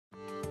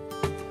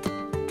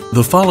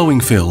The following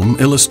film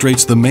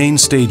illustrates the main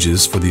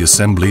stages for the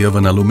assembly of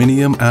an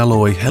aluminum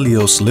alloy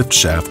HELIOS lift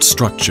shaft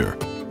structure.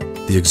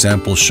 The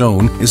example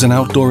shown is an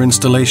outdoor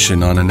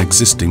installation on an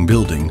existing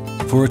building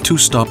for a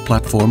two-stop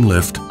platform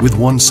lift with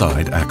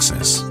one-side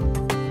access.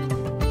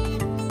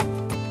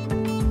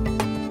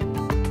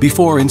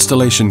 Before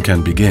installation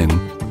can begin,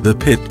 the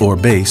pit or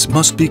base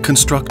must be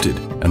constructed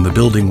and the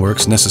building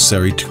works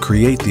necessary to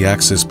create the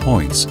access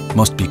points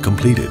must be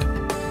completed.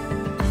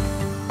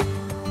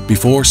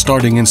 Before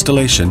starting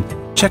installation,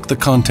 check the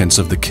contents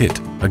of the kit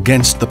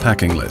against the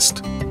packing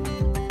list.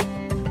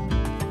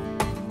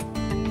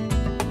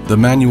 The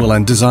manual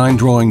and design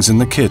drawings in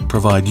the kit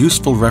provide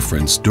useful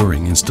reference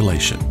during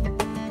installation.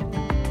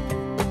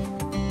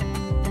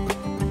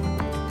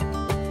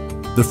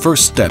 The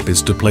first step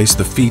is to place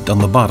the feet on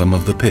the bottom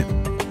of the pit.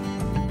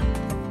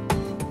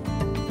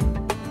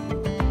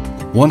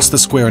 Once the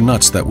square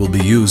nuts that will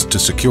be used to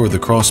secure the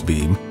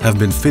crossbeam have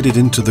been fitted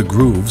into the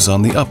grooves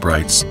on the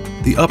uprights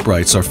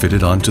are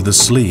fitted onto the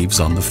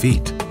sleeves on the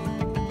feet.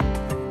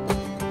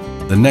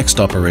 The next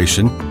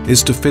operation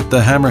is to fit the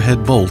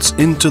hammerhead bolts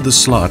into the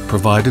slot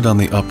provided on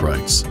the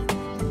uprights.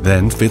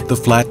 Then fit the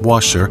flat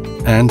washer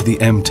and the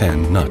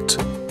M10 nut.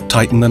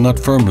 Tighten the nut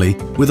firmly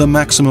with a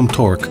maximum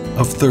torque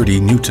of 30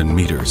 Newton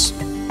meters.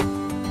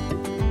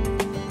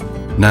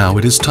 Now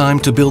it is time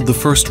to build the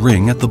first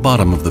ring at the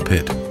bottom of the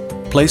pit.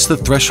 Place the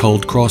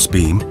threshold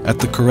crossbeam at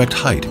the correct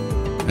height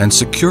and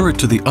secure it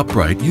to the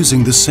upright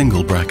using the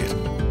single bracket.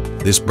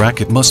 This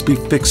bracket must be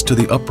fixed to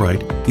the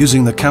upright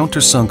using the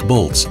countersunk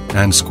bolts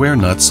and square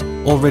nuts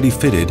already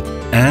fitted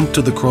and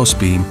to the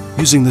crossbeam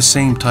using the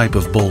same type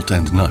of bolt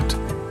and nut.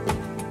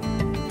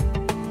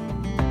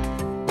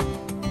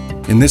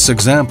 In this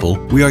example,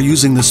 we are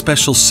using the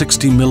special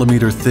 60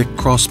 mm thick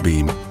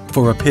crossbeam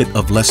for a pit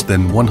of less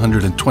than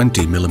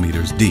 120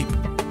 mm deep.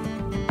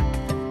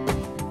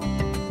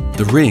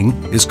 The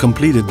ring is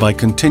completed by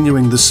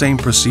continuing the same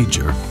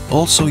procedure,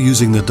 also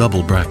using the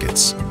double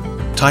brackets.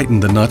 Tighten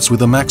the nuts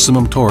with a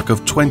maximum torque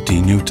of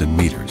 20 Newton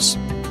meters.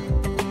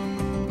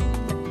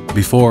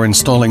 Before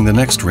installing the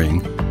next ring,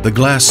 the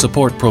glass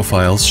support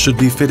profiles should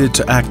be fitted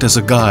to act as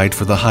a guide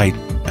for the height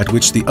at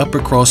which the upper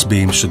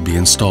crossbeam should be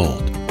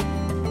installed.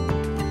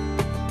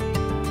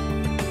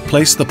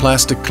 Place the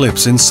plastic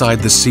clips inside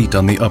the seat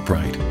on the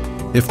upright.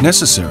 If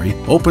necessary,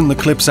 open the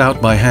clips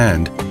out by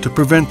hand to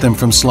prevent them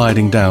from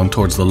sliding down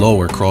towards the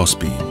lower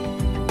crossbeam.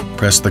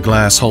 Press the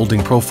glass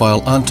holding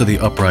profile onto the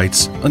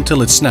uprights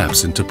until it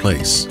snaps into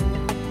place.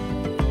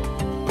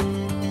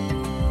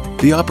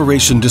 The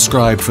operation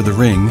described for the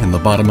ring in the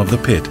bottom of the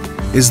pit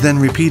is then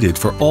repeated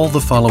for all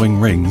the following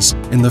rings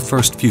in the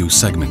first few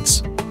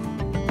segments.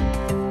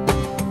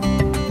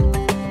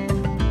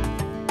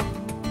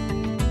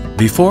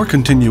 Before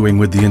continuing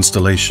with the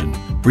installation,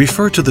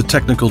 refer to the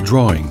technical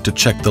drawing to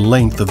check the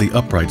length of the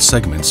upright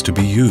segments to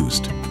be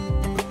used.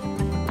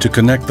 To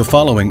connect the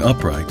following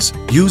uprights,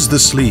 use the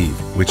sleeve,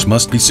 which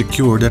must be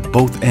secured at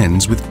both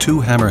ends with two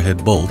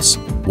hammerhead bolts,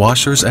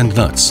 washers and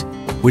nuts,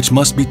 which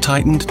must be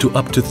tightened to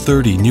up to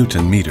 30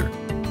 Newton meter.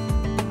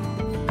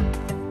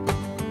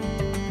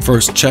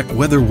 First, check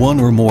whether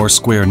one or more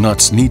square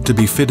nuts need to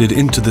be fitted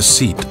into the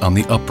seat on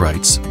the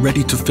uprights,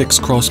 ready to fix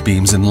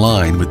crossbeams in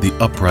line with the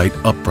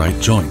upright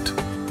joint.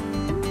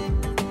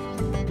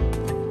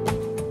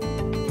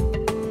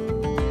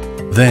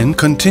 Then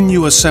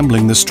continue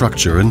assembling the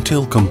structure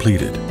until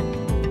completed.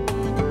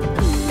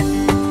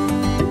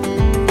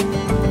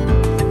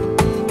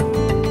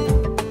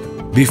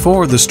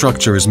 Before the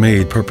structure is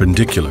made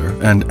perpendicular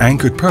and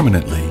anchored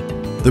permanently,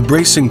 the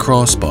bracing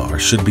crossbar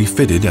should be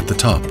fitted at the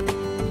top.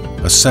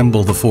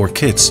 Assemble the four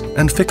kits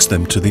and fix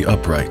them to the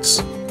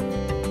uprights.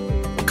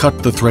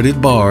 Cut the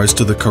threaded bars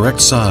to the correct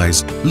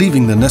size,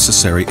 leaving the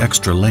necessary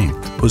extra length.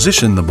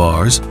 Position the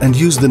bars and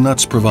use the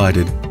nuts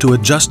provided to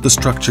adjust the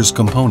structure's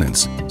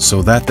components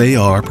so that they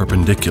are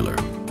perpendicular.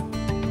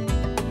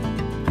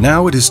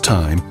 Now it is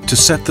time to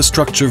set the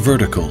structure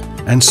vertical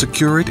and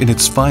secure it in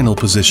its final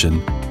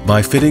position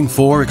by fitting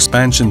 4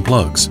 expansion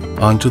plugs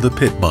onto the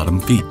pit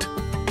bottom feet.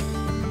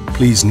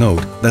 Please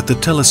note that the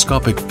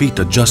telescopic feet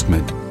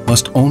adjustment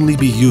must only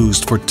be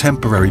used for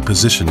temporary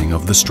positioning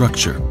of the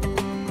structure.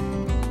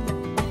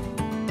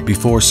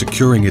 Before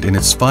securing it in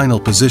its final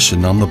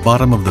position on the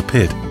bottom of the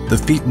pit, the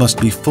feet must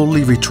be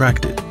fully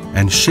retracted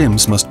and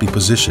shims must be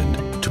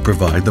positioned to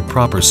provide the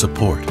proper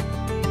support.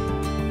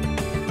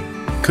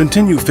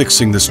 Continue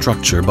fixing the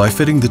structure by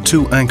fitting the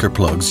 2 anchor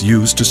plugs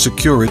used to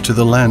secure it to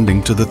the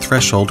landing to the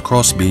threshold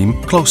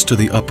crossbeam close to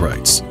the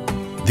uprights.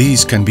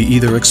 These can be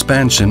either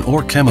expansion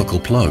or chemical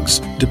plugs,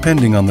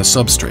 depending on the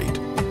substrate.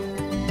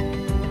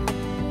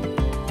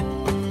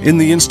 In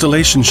the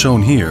installation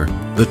shown here,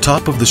 the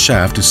top of the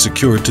shaft is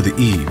secured to the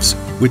eaves,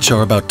 which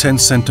are about 10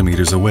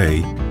 centimeters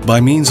away,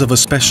 by means of a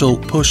special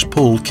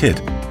push-pull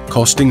kit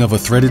consisting of a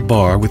threaded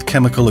bar with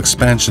chemical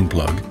expansion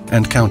plug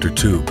and counter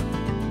tube.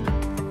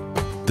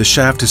 The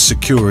shaft is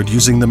secured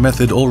using the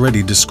method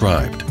already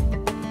described.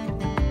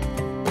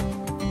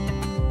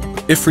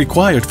 If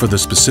required for the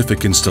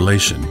specific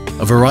installation,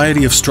 a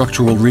variety of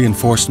structural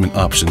reinforcement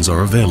options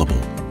are available.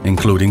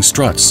 including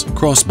struts,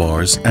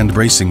 crossbars, and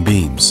bracing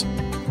beams.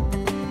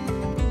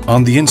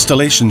 On the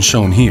installation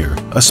shown here,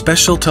 a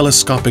special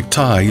telescopic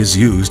tie is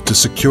used to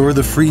secure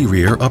the free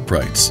rear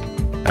uprights.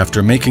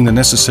 After making the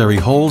necessary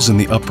holes in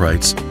the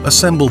uprights,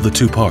 assemble the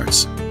two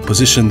parts,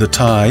 position the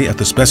tie at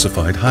the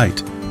specified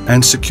height,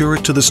 and secure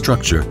it to the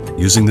structure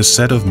using the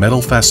set of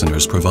metal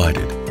fasteners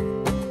provided.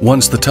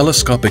 Once the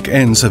telescopic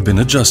ends have been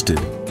adjusted,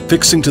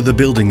 fixing to the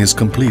building is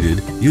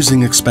completed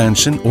using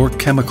expansion or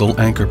chemical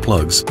anchor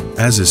plugs,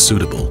 as is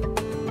suitable.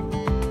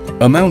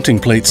 A mounting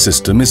plate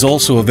system is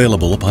also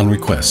available upon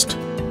request.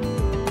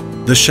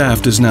 The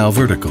shaft is now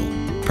vertical,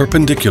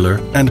 perpendicular,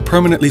 and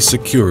permanently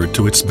secured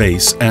to its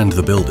base and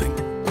the building.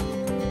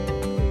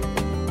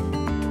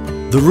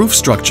 The roof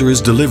structure is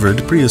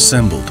delivered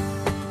pre-assembled.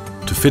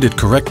 To fit it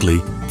correctly,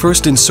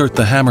 first insert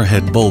the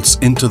hammerhead bolts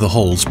into the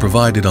holes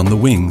provided on the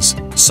wings,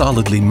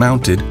 solidly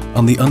mounted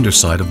on the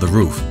underside of the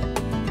roof.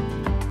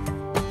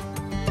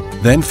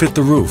 Then fit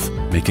the roof,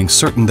 making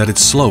certain that it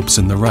slopes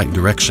in the right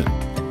direction.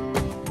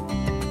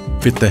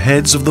 Fit the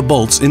heads of the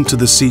bolts into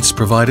the seats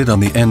provided on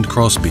the end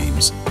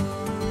crossbeams.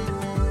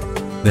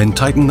 Then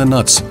tighten the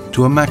nuts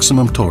to a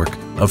maximum torque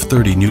of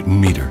 30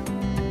 Nm.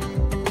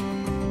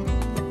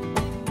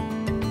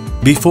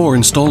 Before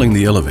installing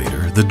the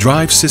elevator, the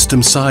drive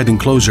system side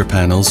enclosure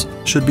panels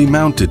should be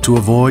mounted to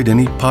avoid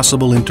any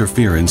possible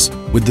interference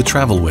with the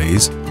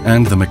travelways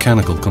and the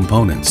mechanical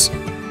components.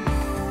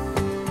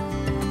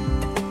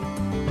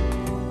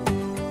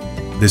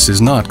 This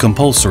is not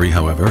compulsory,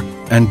 however,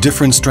 and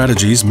different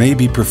strategies may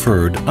be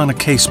preferred on a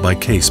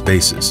case-by-case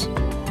basis.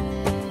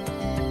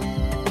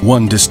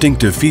 One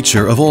distinctive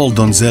feature of all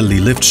Donzelli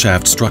lift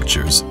shaft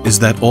structures is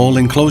that all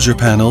enclosure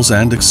panels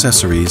and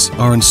accessories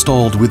are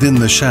installed within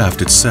the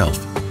shaft itself,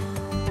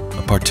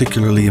 a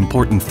particularly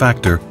important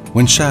factor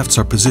when shafts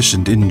are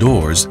positioned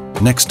indoors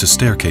next to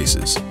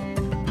staircases.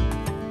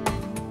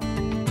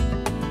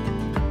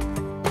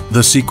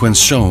 The sequence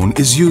shown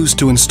is used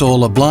to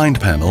install a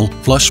blind panel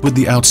flush with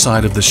the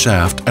outside of the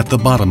shaft at the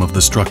bottom of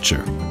the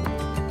structure.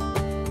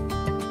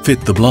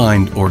 Fit the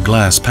blind or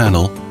glass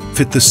panel,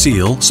 fit the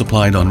seal,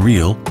 supplied on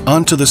reel,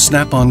 onto the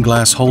snap-on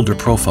glass holder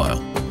profile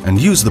and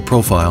use the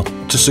profile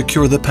to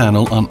secure the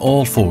panel on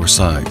all four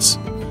sides.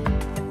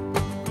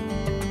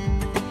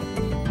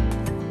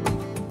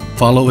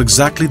 Follow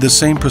exactly the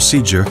same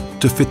procedure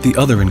to fit the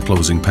other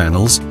enclosing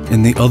panels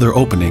in the other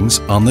openings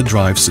on the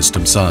drive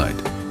system side.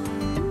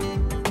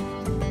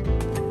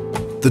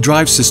 The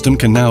drive system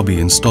can now be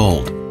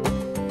installed.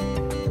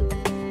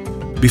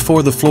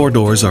 Before the floor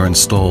doors are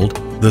installed,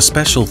 the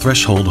special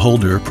threshold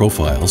holder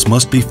profiles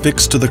must be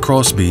fixed to the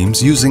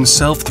crossbeams using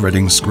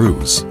self-threading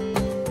screws.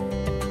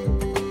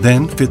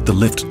 Then fit the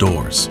lift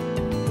doors.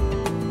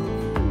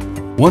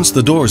 Once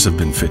the doors have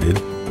been fitted,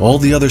 all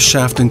the other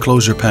shaft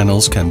enclosure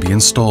panels can be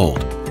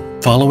installed.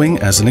 Following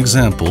as an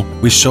example,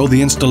 we show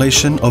the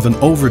installation of an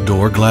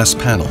over-door glass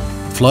panel,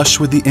 flush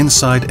with the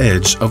inside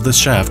edge of the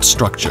shaft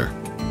structure.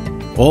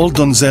 All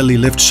Donzelli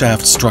lift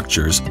shaft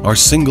structures are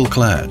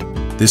single-clad.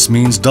 This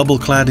means double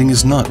cladding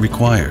is not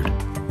required.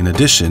 In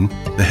addition,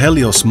 the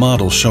HELIOS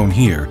model shown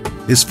here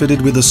is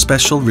fitted with a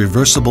special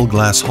reversible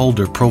glass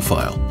holder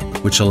profile,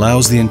 which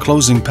allows the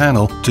enclosing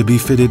panel to be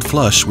fitted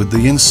flush with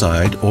the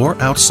inside or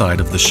outside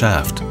of the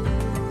shaft.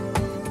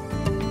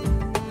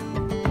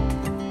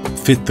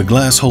 Fit the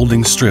glass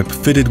holding strip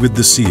fitted with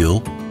the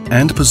seal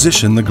and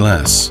position the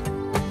glass.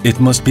 It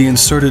must be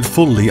inserted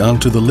fully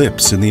onto the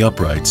lips in the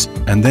uprights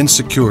and then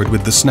secured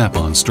with the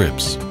snap-on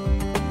strips.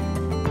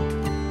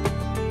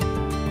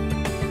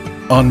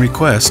 On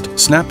request,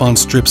 snap-on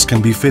strips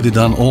can be fitted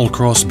on all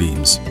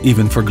crossbeams,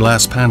 even for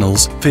glass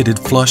panels fitted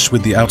flush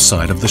with the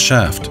outside of the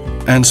shaft,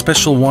 and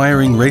special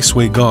wiring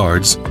raceway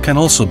guards can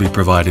also be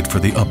provided for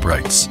the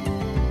uprights.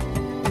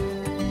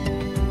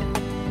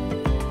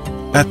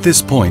 At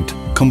this point,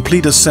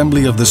 complete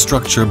assembly of the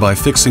structure by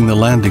fixing the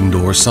landing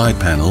door side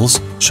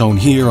panels, shown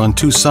here on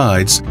two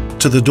sides,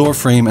 to the door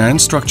frame and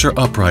structure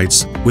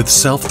uprights with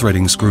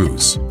self-threading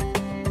screws.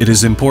 It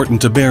is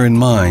important to bear in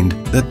mind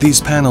that these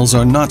panels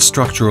are not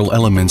structural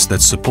elements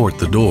that support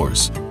the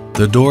doors.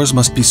 The doors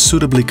must be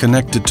suitably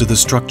connected to the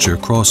structure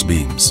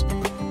crossbeams.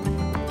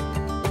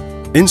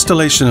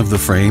 Installation of the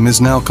frame is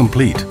now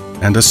complete,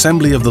 and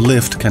assembly of the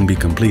lift can be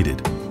completed.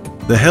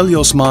 The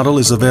HELIOS model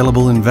is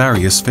available in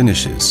various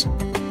finishes,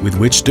 with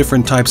which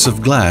different types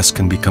of glass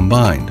can be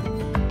combined.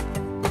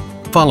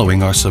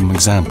 Following are some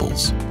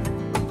examples.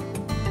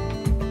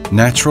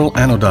 Natural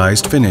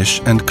anodized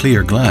finish and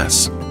clear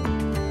glass.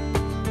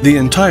 The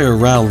entire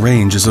RAL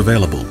range is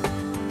available.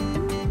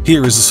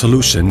 Here is a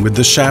solution with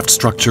the shaft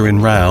structure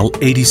in RAL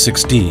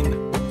 8016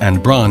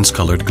 and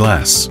bronze-colored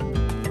glass,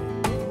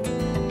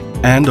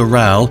 and a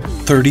RAL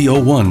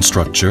 3001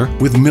 structure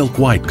with milk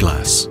white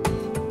glass.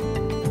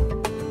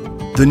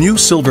 The new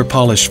silver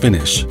polish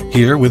finish,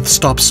 here with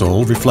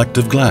stop-sole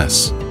reflective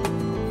glass.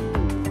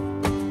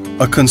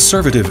 A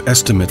conservative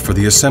estimate for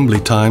the assembly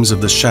times of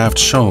the shaft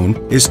shown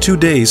is 2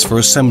 days for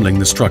assembling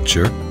the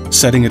structure,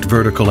 setting it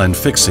vertical and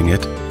fixing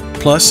it,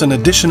 plus an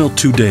additional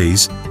 2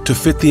 days to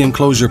fit the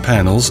enclosure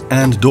panels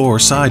and door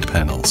side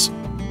panels.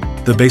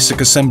 The basic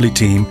assembly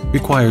team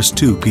requires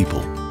 2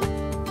 people.